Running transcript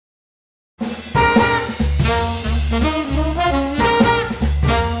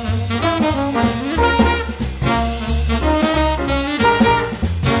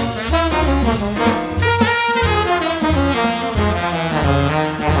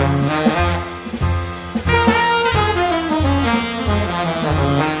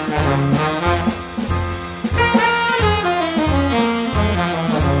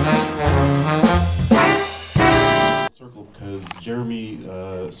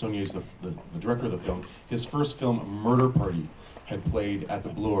Saulnier is the director of the film. His first film, Murder Party, had played at the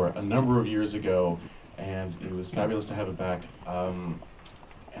Bloor a number of years ago, and it was fabulous to have it back.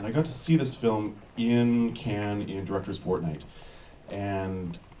 And I got to see this film in Cannes in Director's Fortnight,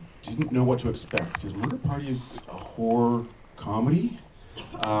 and didn't know what to expect, because Murder Party is a horror comedy.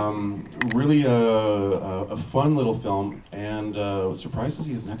 Really a fun little film, and was surprised to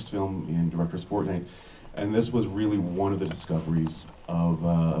see his next film in Director's Fortnight. And this was really one of the discoveries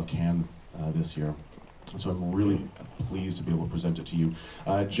of Cannes this year. So I'm really pleased to be able to present it to you.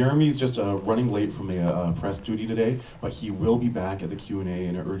 Jeremy's just running late from a press duty today, but he will be back at the Q&A,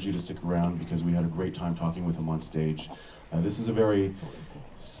 and I urge you to stick around because we had a great time talking with him on stage. This is a very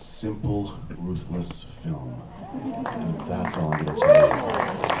simple, ruthless film. And that's all I'm going to tell you.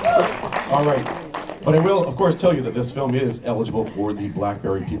 All right. But I will, of course, tell you that this film is eligible for the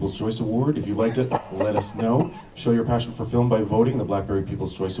Blackberry People's Choice Award. If you liked it, let us know. Show your passion for film by voting the Blackberry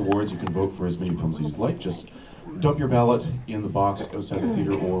People's Choice Awards. You can vote for as many films as you'd like. Just dump your ballot in the box outside the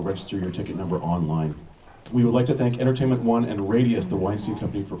theater or register your ticket number online. We would like to thank Entertainment One and Radius, the Weinstein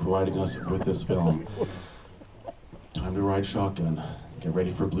Company, for providing us with this film. Time to ride shotgun. Get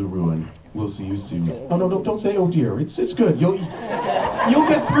ready for Blue Ruin. We'll see you soon. Oh no, don't say oh dear. It's good. You'll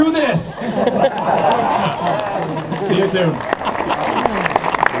get through this. See you soon.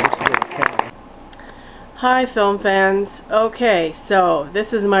 Hi film fans. Okay, so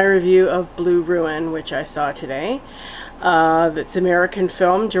this is my review of Blue Ruin, which I saw today. It's an American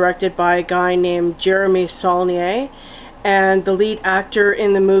film directed by a guy named Jeremy Saulnier. And the lead actor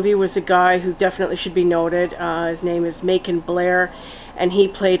in the movie was a guy who definitely should be noted. His name is Macon Blair, and he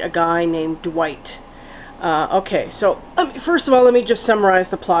played a guy named Dwight. Okay, so first of all, let me just summarize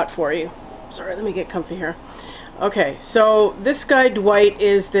the plot for you. Sorry, let me get comfy here. Okay, so this guy Dwight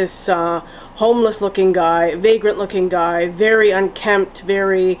is this homeless-looking guy, vagrant-looking guy, very unkempt,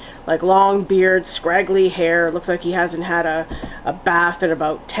 very like long beard, scraggly hair. Looks like he hasn't had a bath in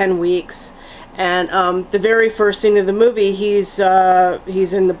about 10 weeks. And the very first scene of the movie, he's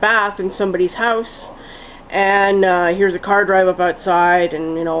in the bath in somebody's house, and hears a car drive up outside,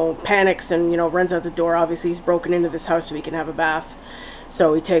 and panics and runs out the door. Obviously, he's broken into this house so he can have a bath.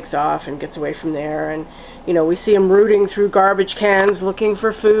 So he takes off and gets away from there, and we see him rooting through garbage cans looking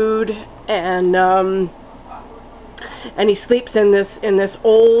for food, and he sleeps in this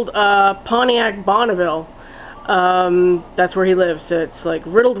old Pontiac Bonneville. That's where he lives. It's like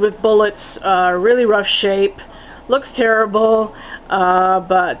riddled with bullets, really rough shape, looks terrible,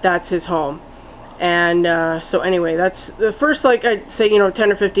 but that's his home. And so anyway, that's the first, like I'd say, 10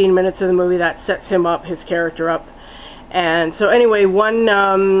 or 15 minutes of the movie that sets him up, his character up. And so anyway, one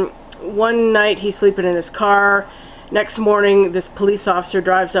night he's sleeping in his car. Next morning, this police officer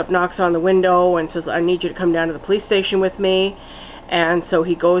drives up, knocks on the window, and says, "I need you to come down to the police station with me." And so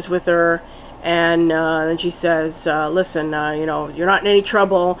he goes with her. And then she says, listen, you're not in any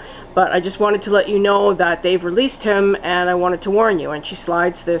trouble, but I just wanted to let you know that they've released him, and I wanted to warn you. And she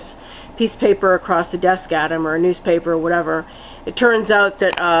slides this piece of paper across the desk at him, or a newspaper or whatever. It turns out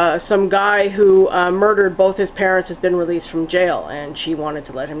that some guy who murdered both his parents has been released from jail, and she wanted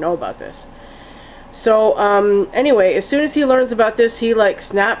to let him know about this. So anyway, as soon as he learns about this, he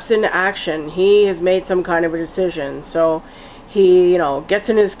snaps into action. He has made some kind of a decision. So he, gets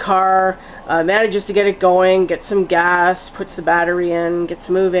in his car, manages to get it going, gets some gas, puts the battery in, gets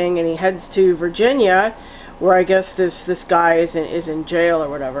moving, and he heads to Virginia, where I guess this guy is in jail or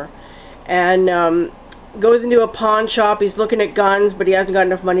whatever. And goes into a pawn shop. He's looking at guns, but he hasn't got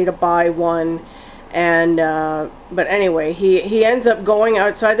enough money to buy one. And but anyway, he ends up going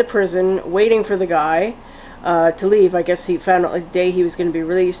outside the prison, waiting for the guy to leave. I guess he found out the day he was going to be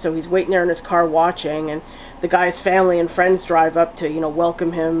released, so he's waiting there in his car watching, and the guy's family and friends drive up to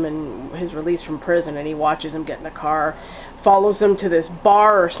welcome him and his release from prison, and he watches him get in the car, follows them to this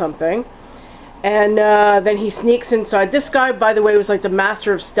bar or something, and then he sneaks inside. This guy, by the way, was like the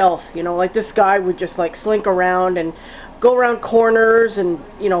master of stealth. Like this guy would just slink around and go around corners and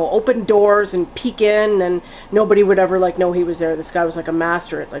open doors and peek in, and nobody would ever know he was there. This guy was like a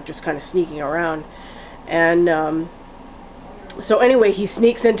master at just kind of sneaking around. And so anyway, he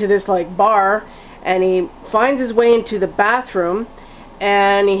sneaks into this bar, and he finds his way into the bathroom,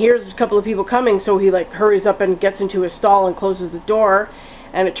 and he hears a couple of people coming, so he hurries up and gets into his stall and closes the door.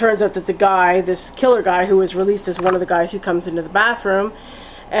 And it turns out that the guy, this killer guy who was released, is one of the guys who comes into the bathroom,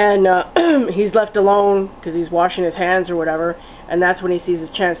 and he's left alone because he's washing his hands or whatever, and that's when he sees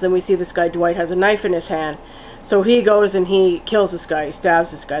his chance. Then we see this guy Dwight has a knife in his hand, so he goes and he kills this guy. He stabs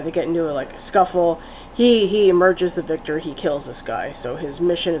this guy. They get into a scuffle. He emerges the victor. He kills this guy, so his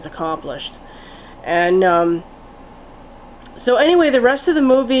mission is accomplished. And So anyway, the rest of the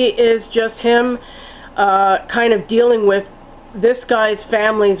movie is just him kind of dealing with this guy's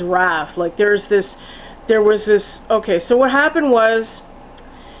family's wrath. Like there was this, okay, so what happened was,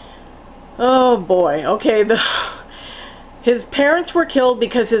 oh boy, okay, his parents were killed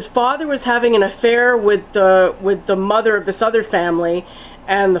because his father was having an affair with the mother of this other family,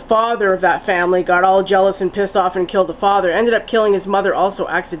 and the father of that family got all jealous and pissed off and killed the father. Ended up killing his mother also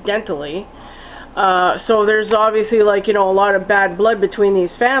accidentally. So there's obviously, like, you know, a lot of bad blood between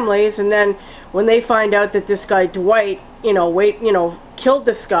these families. And then when they find out that this guy Dwight, killed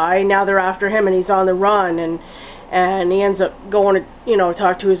this guy, now they're after him and he's on the run, and he ends up going to,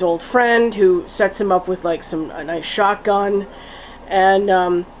 talk to his old friend who sets him up with like a nice shotgun.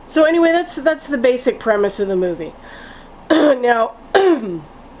 And so anyway, that's the basic premise of the movie. Now,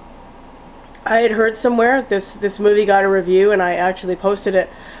 I had heard somewhere this movie got a review, and I actually posted it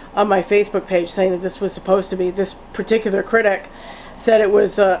on my Facebook page saying that this was supposed to be, this particular critic said it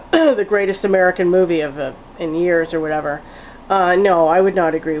was the greatest American movie in years or whatever. No, I would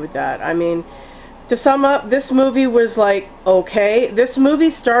not agree with that. I mean, to sum up, this movie was like, okay. This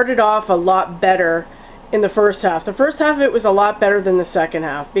movie started off a lot better in the first half. The first half of it was a lot better than the second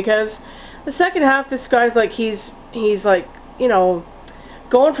half, because the second half, this guy's like, he's like,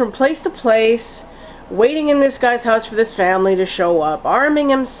 going from place to place, waiting in this guy's house for this family to show up, arming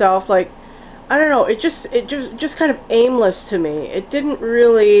himself, like, I don't know, it just kind of aimless to me. It didn't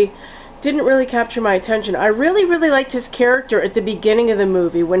really capture my attention. I really liked his character at the beginning of the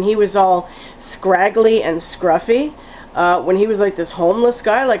movie when he was all scraggly and scruffy, when he was like this homeless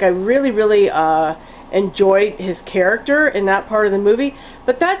guy. Like, I really enjoyed his character in that part of the movie,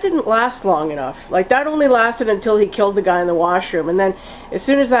 but that didn't last long enough. Like, that only lasted until he killed the guy in the washroom, and then as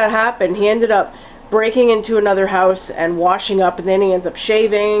soon as that happened, he ended up breaking into another house and washing up, and then he ends up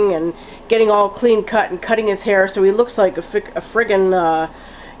shaving and getting all clean cut and cutting his hair so he looks like a friggin'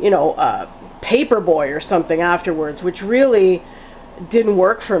 paper boy or something afterwards, which really didn't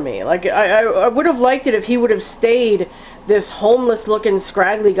work for me. Like, I would have liked it if he would have stayed this homeless looking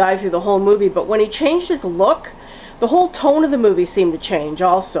scraggly guy through the whole movie, but when he changed his look, the whole tone of the movie seemed to change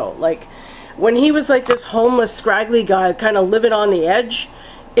also. Like, when he was like this homeless scraggly guy kind of living on the edge,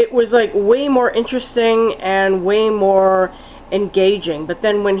 it was like way more interesting and way more engaging. But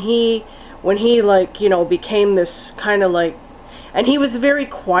then when he like, became this kind of like, and he was a very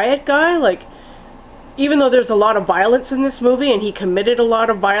quiet guy, like, even though there's a lot of violence in this movie, and he committed a lot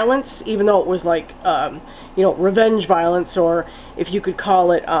of violence, even though it was like, revenge violence, or if you could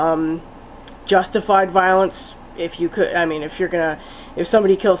call it, justified violence, if you could, I mean, if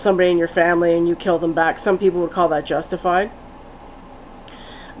somebody kills somebody in your family and you kill them back, some people would call that justified.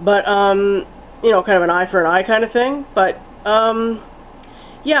 But, kind of an eye for an eye kind of thing. But,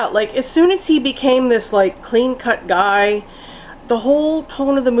 yeah, like, as soon as he became this, like, clean-cut guy, the whole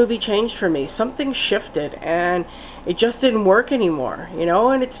tone of the movie changed for me. Something shifted, and it just didn't work anymore,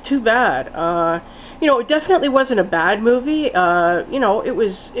 and it's too bad. It definitely wasn't a bad movie. It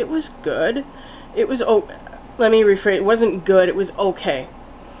was good. It was, let me rephrase, it wasn't good, it was okay.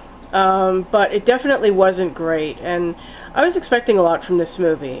 But it definitely wasn't great, and I was expecting a lot from this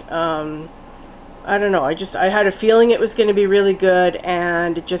movie. I don't know, I had a feeling it was going to be really good,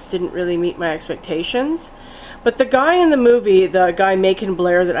 and it just didn't really meet my expectations. But the guy in the movie, the guy Macon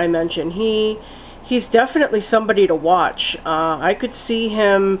Blair that I mentioned, he's definitely somebody to watch. I could see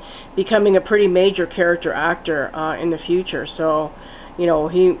him becoming a pretty major character actor in the future. So,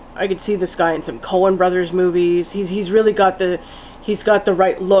 I could see this guy in some Coen Brothers movies. He's really got the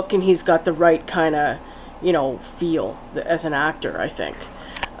right look, and he's got the right kind of, feel as an actor, I think.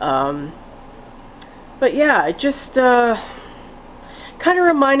 But yeah, it just kind of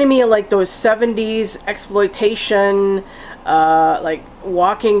reminded me of like those 70s exploitation, like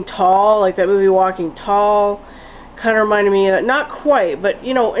Walking Tall, like that movie Walking Tall. Kind of reminded me of that. Not quite, but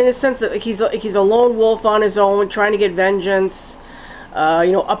in a sense that like, he's a lone wolf on his own, trying to get vengeance.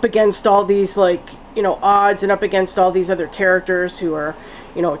 Up against all these like odds, and up against all these other characters who are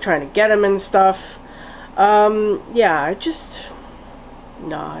trying to get him and stuff. Yeah, it just,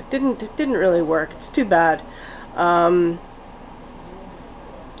 no, it didn't really work. It's too bad.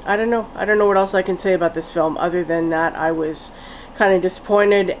 I don't know what else I can say about this film other than that I was kind of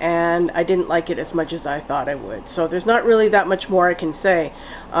disappointed, and I didn't like it as much as I thought I would. So there's not really that much more I can say.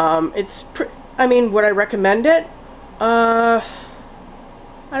 I mean, would I recommend it? I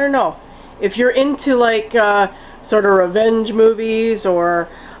don't know. If you're into like sort of revenge movies, or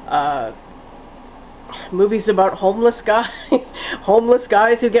movies about homeless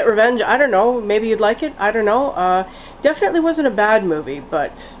guys who get revenge, I don't know, maybe you'd like it. I don't know. Definitely wasn't a bad movie,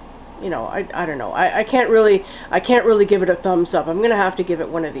 but you know, I don't know. I can't really give it a thumbs up. I'm gonna have to give it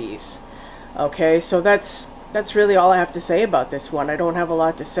one of these. Okay, so that's really all I have to say about this one. I don't have a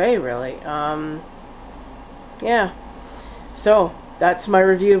lot to say really. Yeah. So that's my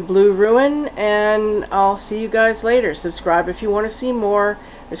review of Blue Ruin, and I'll see you guys later. Subscribe if you want to see more.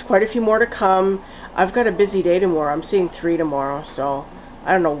 There's quite a few more to come. I've got a busy day tomorrow. I'm seeing 3 tomorrow, so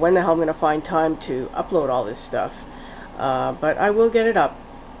I don't know when the hell I'm going to find time to upload all this stuff. But I will get it up.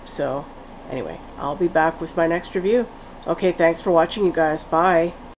 So, anyway, I'll be back with my next review. Okay, thanks for watching, you guys. Bye.